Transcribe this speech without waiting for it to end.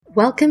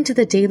Welcome to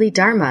the Daily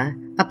Dharma,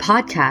 a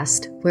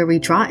podcast where we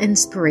draw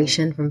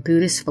inspiration from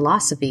Buddhist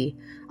philosophy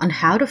on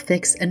how to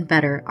fix and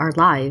better our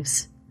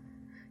lives.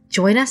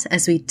 Join us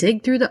as we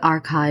dig through the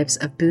archives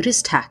of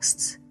Buddhist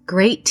texts,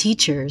 great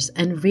teachers,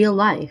 and real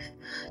life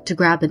to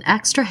grab an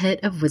extra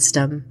hit of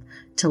wisdom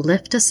to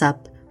lift us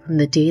up from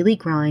the daily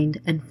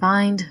grind and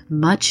find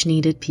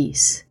much-needed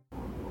peace.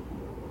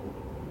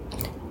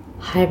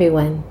 Hi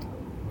everyone,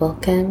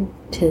 welcome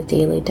to the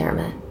Daily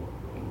Dharma.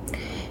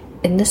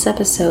 In this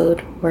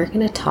episode, we're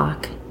going to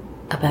talk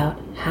about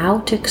how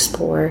to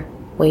explore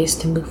ways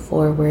to move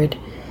forward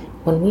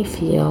when we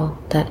feel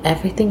that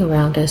everything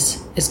around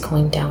us is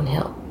going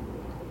downhill.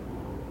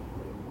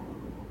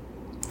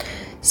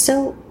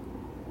 So,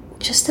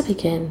 just to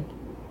begin,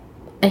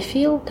 I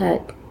feel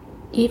that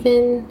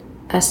even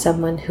as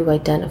someone who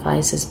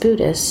identifies as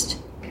Buddhist,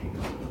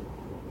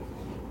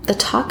 the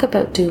talk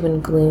about doom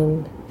and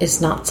gloom is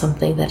not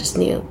something that is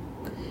new.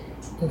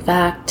 In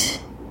fact,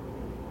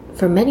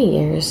 for many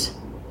years,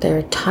 there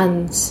are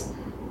tons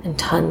and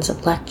tons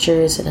of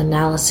lectures and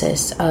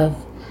analysis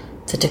of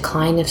the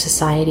decline of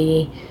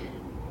society,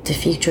 the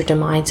future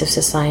demise of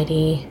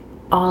society,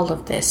 all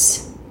of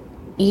this,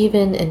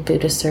 even in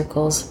Buddhist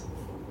circles,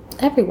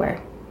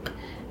 everywhere.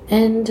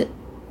 And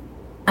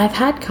I've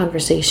had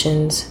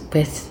conversations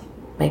with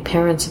my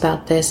parents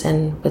about this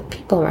and with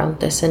people around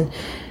this, and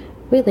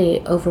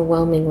really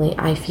overwhelmingly,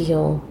 I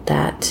feel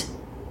that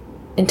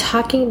in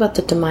talking about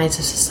the demise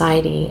of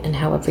society and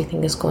how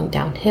everything is going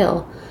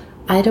downhill,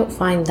 I don't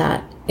find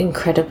that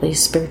incredibly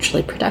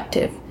spiritually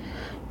productive,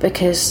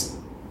 because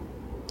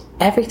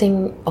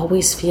everything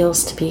always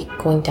feels to be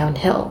going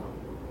downhill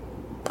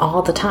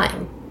all the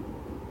time.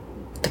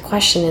 The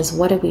question is,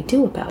 what do we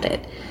do about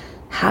it?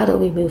 How do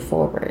we move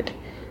forward?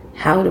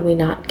 How do we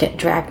not get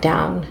dragged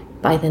down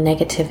by the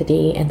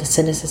negativity and the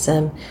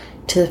cynicism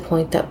to the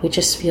point that we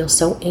just feel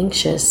so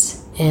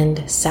anxious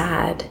and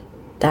sad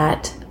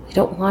that we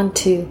don't want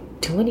to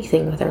do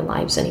anything with our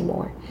lives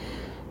anymore?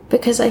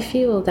 Because I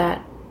feel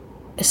that,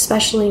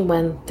 especially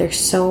when there's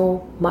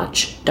so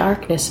much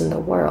darkness in the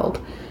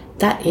world,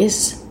 that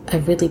is a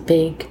really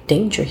big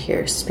danger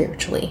here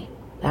spiritually,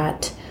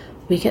 that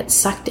we get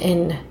sucked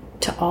in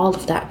to all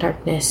of that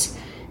darkness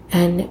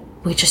and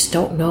we just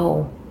don't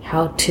know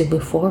how to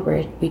move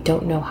forward. We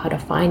don't know how to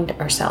find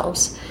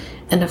ourselves.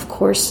 And of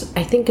course,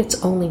 I think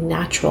it's only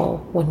natural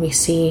when we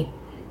see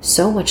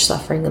so much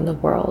suffering in the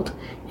world,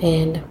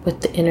 and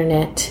with the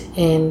internet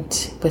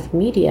and with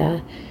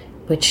media,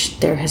 which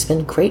there has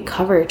been great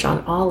coverage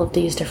on all of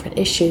these different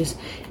issues,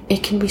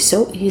 it can be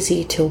so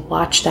easy to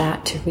watch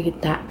that, to read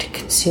that, to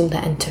consume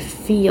that, and to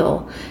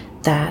feel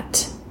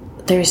that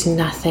there's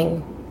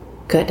nothing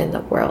good in the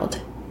world.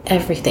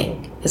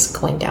 Everything is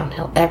going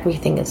downhill.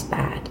 Everything is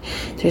bad.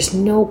 There's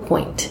no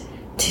point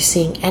to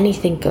seeing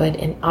anything good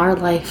in our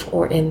life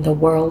or in the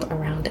world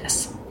around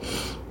us.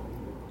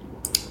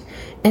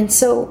 And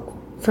so,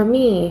 for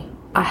me,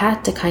 I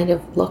had to kind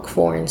of look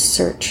for and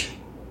search,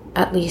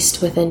 at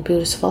least within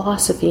Buddhist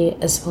philosophy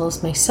as well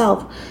as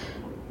myself,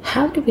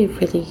 how do we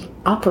really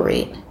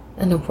operate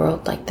in a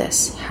world like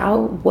this?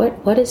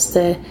 What is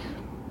the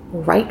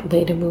right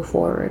way to move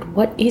forward?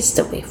 What is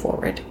the way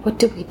forward? What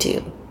do we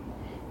do?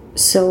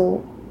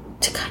 So,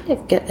 to kind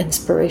of get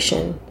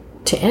inspiration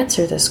to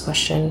answer this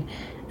question,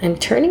 I'm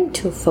turning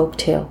to a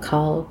folktale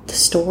called The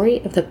Story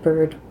of the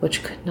Bird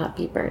Which Could Not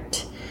Be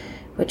Burnt,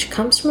 which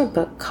comes from a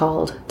book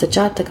called The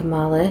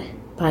Jatakamala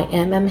by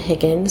M.M.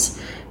 Higgins,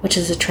 which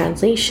is a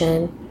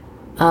translation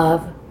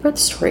of bird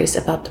stories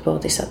about the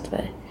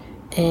Bodhisattva.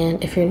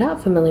 And if you're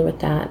not familiar with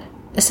that,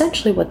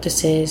 essentially what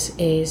this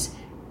is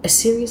a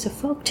series of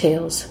folk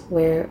tales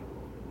where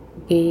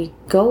we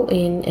go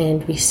in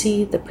and we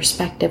see the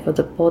perspective of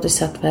the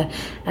Bodhisattva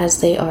as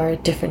they are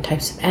different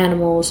types of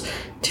animals,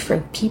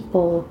 different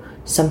people.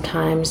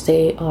 Sometimes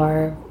they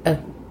are a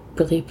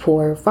really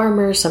poor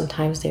farmer,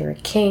 sometimes they're a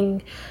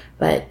king,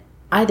 but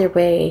either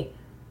way,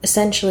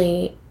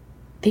 essentially,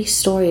 these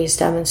stories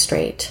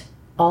demonstrate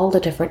all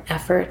the different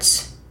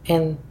efforts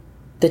and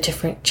the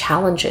different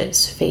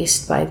challenges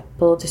faced by the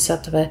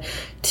Bodhisattva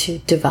to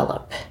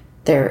develop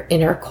their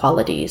inner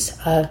qualities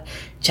of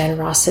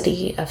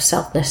generosity, of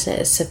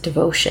selflessness, of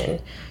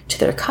devotion to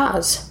their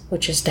cause,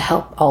 which is to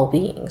help all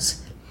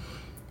beings.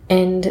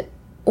 And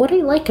what I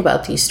like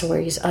about these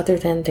stories, other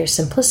than their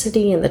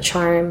simplicity and the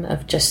charm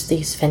of just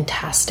these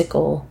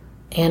fantastical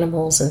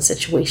animals and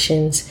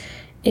situations,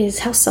 is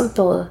how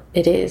simple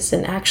it is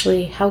and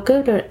actually how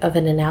good of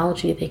an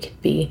analogy they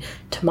could be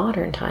to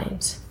modern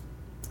times.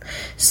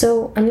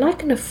 So I'm not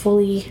going to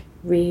fully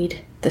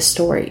read the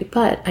story,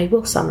 but I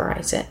will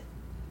summarize it.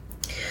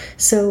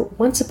 So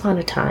once upon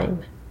a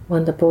time,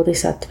 when the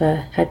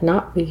Bodhisattva had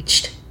not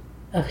reached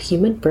a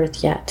human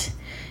birth yet,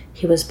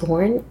 he was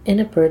born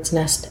in a bird's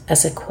nest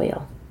as a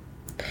quail.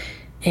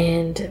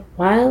 And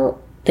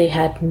while they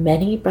had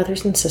many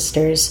brothers and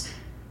sisters,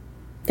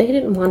 they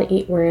didn't want to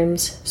eat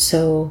worms,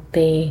 so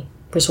they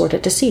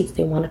resorted to seeds.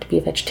 They wanted to be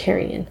a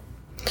vegetarian.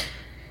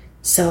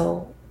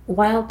 So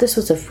while this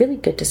was a really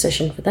good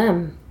decision for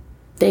them,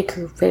 they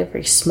grew very,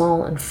 very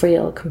small and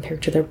frail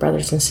compared to their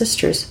brothers and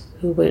sisters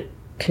who were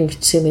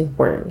consuming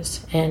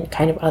worms and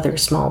kind of other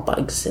small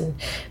bugs and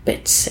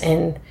bits.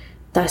 And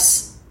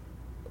thus,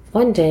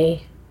 one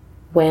day,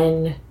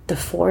 when the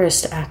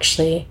forest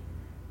actually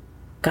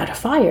got a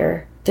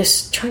fire,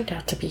 this turned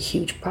out to be a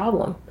huge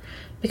problem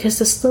because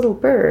this little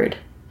bird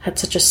had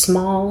such a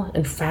small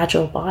and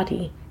fragile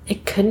body,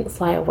 it couldn't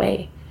fly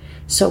away.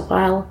 So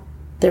while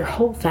their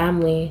whole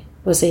family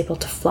was able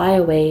to fly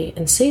away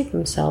and save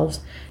themselves,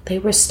 they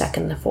were stuck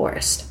in the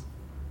forest.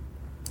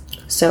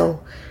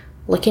 So,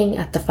 looking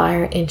at the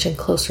fire inching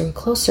closer and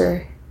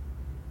closer,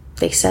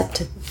 they said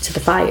to the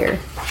fire,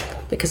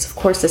 because of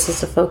course this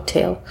is a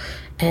folktale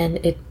and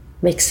it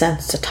makes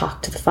sense to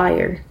talk to the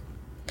fire.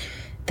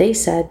 They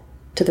said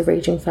to the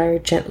raging fire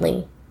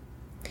gently,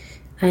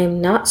 "I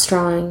am not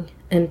strong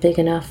and big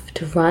enough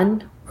to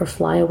run or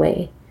fly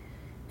away,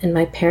 and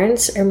my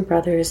parents and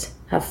brothers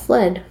have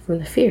fled from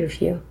the fear of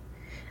you.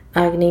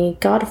 Agni,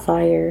 god of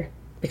fire,"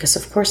 because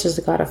of course there's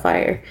a god of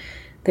fire,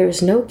 "there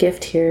is no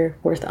gift here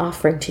worth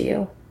offering to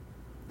you.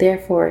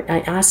 Therefore, I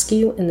ask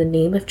you in the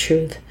name of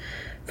truth,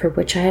 for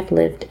which I have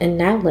lived and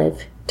now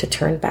live, to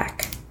turn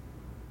back."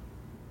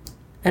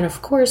 And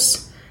of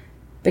course,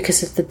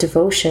 because of the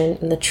devotion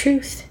and the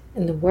truth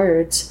in the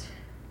words,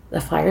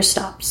 the fire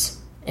stops.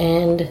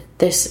 And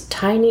this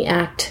tiny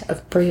act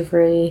of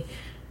bravery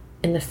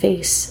in the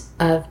face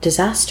of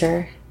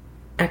disaster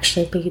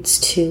actually leads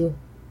to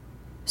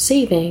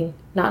saving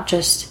not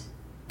just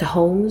the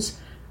homes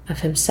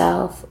of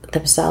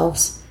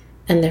themselves,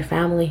 and their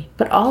family,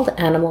 but all the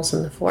animals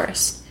in the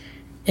forest.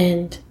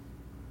 And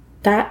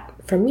that,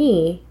 for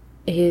me,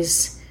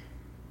 is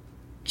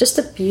just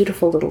a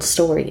beautiful little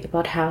story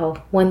about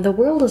how when the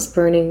world is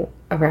burning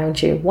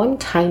around you, one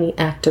tiny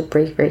act of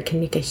bravery can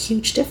make a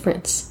huge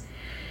difference.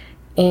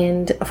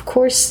 And of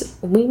course,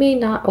 we may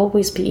not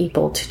always be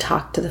able to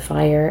talk to the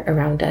fire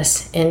around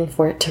us and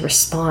for it to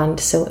respond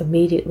so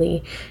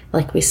immediately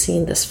like we see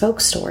in this folk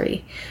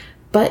story.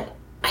 But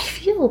I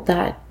feel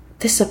that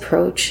this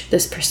approach,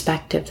 this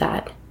perspective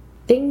that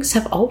things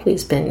have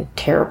always been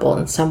terrible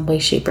in some way,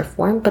 shape, or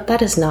form, but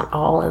that is not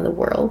all in the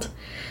world.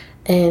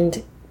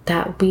 And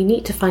that we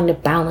need to find a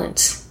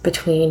balance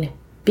between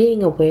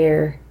being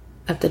aware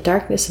of the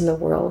darkness in the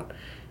world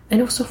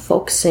and also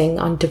focusing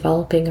on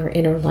developing our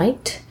inner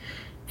light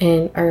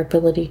and our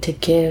ability to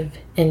give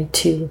and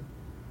to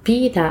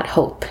be that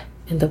hope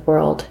in the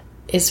world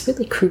is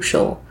really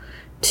crucial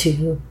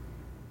to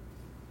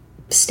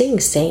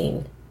staying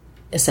sane,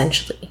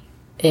 essentially,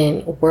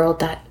 in a world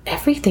that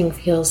everything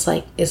feels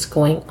like is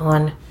going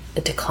on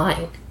a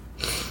decline.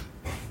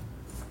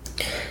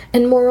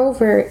 And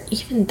moreover,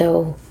 even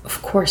though,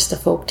 of course, the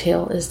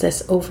folktale is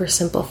this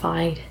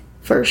oversimplified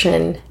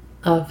version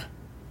of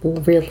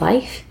real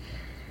life,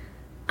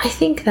 I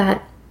think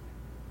that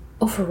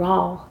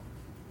overall,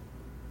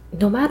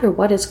 no matter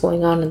what is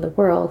going on in the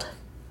world,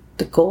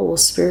 the goal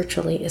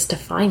spiritually is to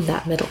find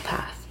that middle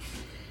path.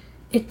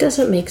 It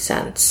doesn't make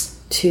sense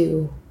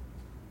to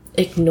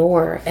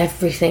ignore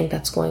everything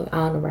that's going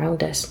on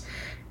around us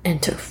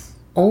and to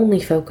only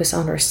focus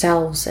on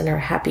ourselves and our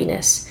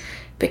happiness,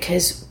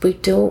 because we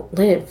don't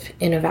live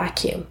in a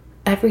vacuum.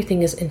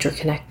 Everything is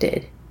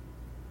interconnected.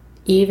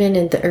 Even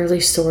in the early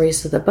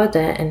stories of the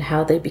Buddha and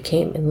how they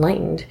became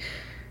enlightened,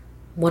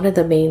 one of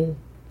the main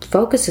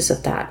focuses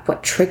of that,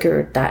 what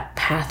triggered that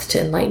path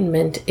to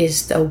enlightenment,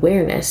 is the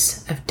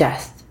awareness of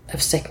death,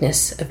 of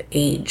sickness, of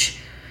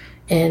age,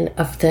 and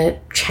of the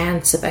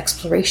chance of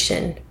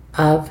exploration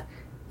of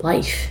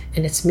life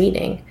and its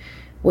meaning.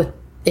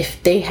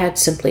 If they had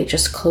simply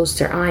just closed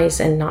their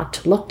eyes and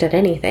not looked at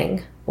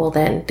anything, well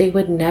then they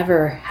would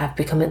never have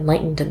become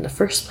enlightened in the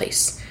first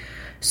place.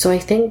 So I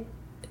think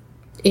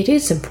it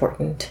is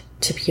important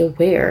to be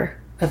aware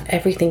of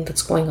everything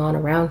that's going on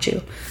around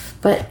you.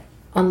 But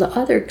on the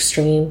other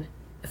extreme,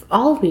 if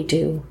all we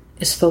do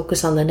is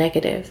focus on the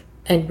negative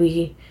and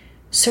we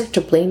start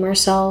to blame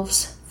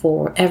ourselves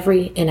for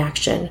every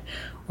inaction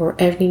or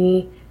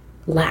every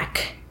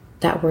lack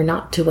that we're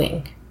not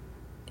doing,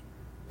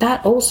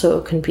 that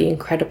also can be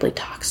incredibly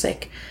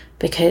toxic,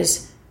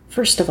 because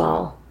first of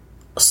all,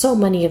 so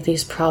many of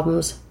these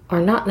problems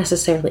are not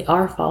necessarily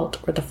our fault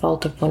or the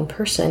fault of one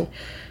person,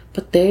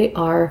 but they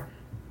are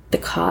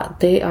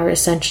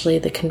essentially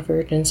the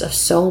convergence of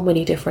so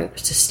many different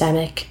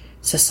systemic,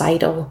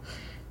 societal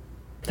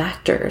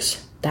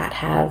factors that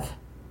have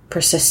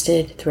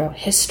persisted throughout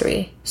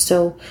history.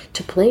 So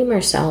to blame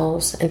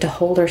ourselves and to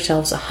hold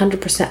ourselves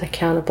 100%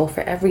 accountable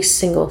for every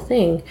single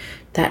thing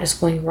that is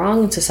going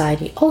wrong in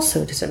society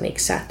also doesn't make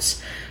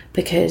sense,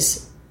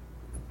 because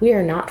we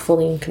are not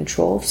fully in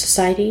control of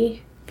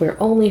society. We're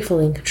only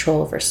fully in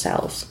control of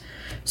ourselves.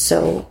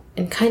 So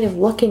in kind of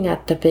looking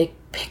at the big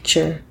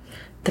picture,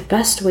 the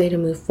best way to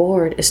move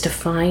forward is to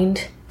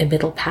find a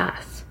middle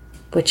path,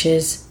 which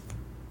is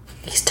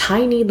these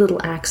tiny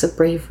little acts of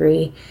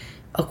bravery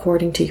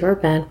according to your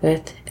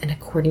bandwidth and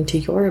according to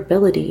your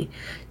ability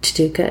to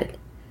do good,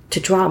 to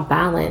draw a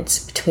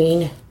balance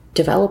between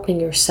developing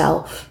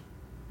yourself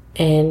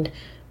and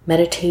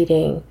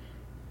meditating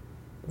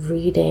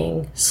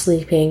reading,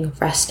 sleeping,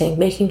 resting,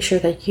 making sure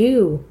that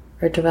you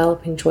are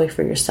developing joy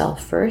for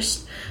yourself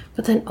first,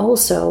 but then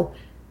also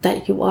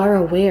that you are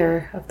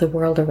aware of the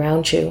world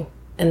around you,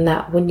 and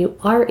that when you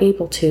are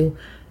able to,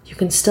 you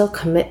can still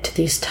commit to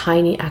these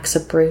tiny acts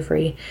of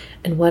bravery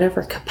in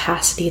whatever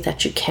capacity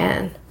that you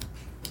can.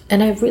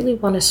 And I really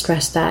want to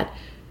stress that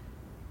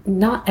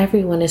not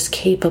everyone is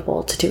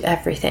capable to do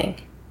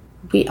everything.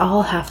 We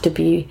all have to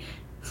be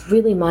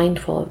really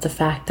mindful of the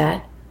fact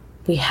that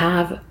we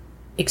have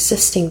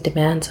existing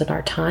demands on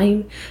our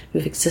time, we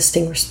have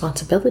existing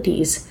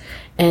responsibilities,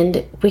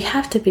 and we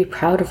have to be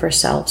proud of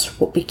ourselves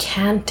for what we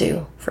can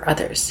do for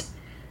others.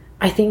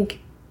 I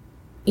think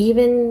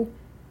even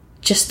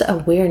just the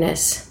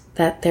awareness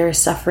that there is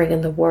suffering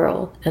in the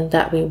world and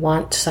that we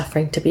want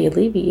suffering to be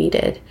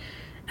alleviated,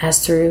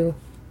 as through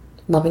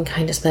loving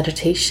kindness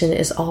meditation,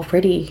 is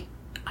already,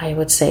 I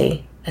would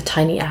say, a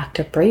tiny act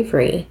of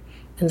bravery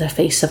in the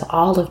face of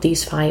all of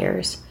these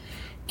fires.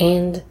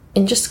 And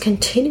in just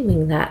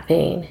continuing that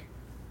vein,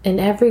 in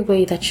every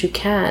way that you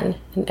can,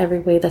 in every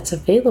way that's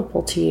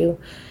available to you,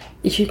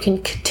 if you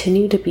can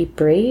continue to be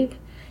brave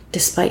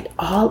despite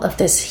all of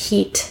this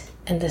heat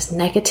and this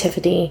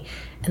negativity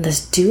and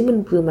this doom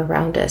and gloom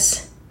around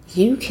us,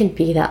 you can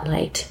be that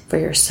light for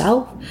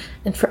yourself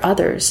and for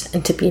others,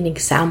 and to be an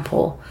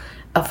example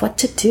of what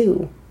to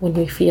do when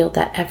we feel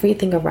that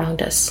everything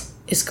around us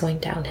is going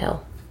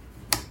downhill.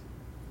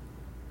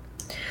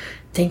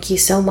 Thank you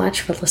so much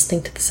for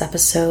listening to this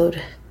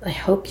episode. I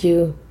hope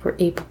you were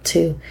able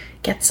to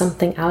get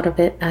something out of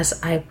it, as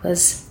I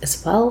was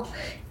as well,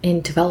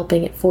 in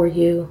developing it for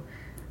you.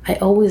 I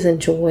always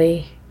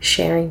enjoy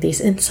sharing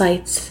these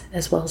insights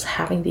as well as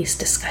having these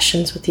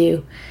discussions with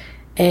you.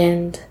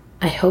 And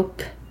I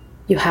hope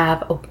you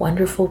have a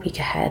wonderful week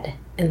ahead,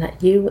 and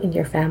that you and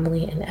your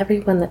family and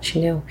everyone that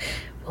you know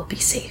will be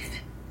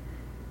safe.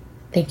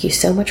 Thank you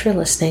so much for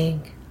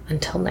listening.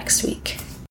 Until next week.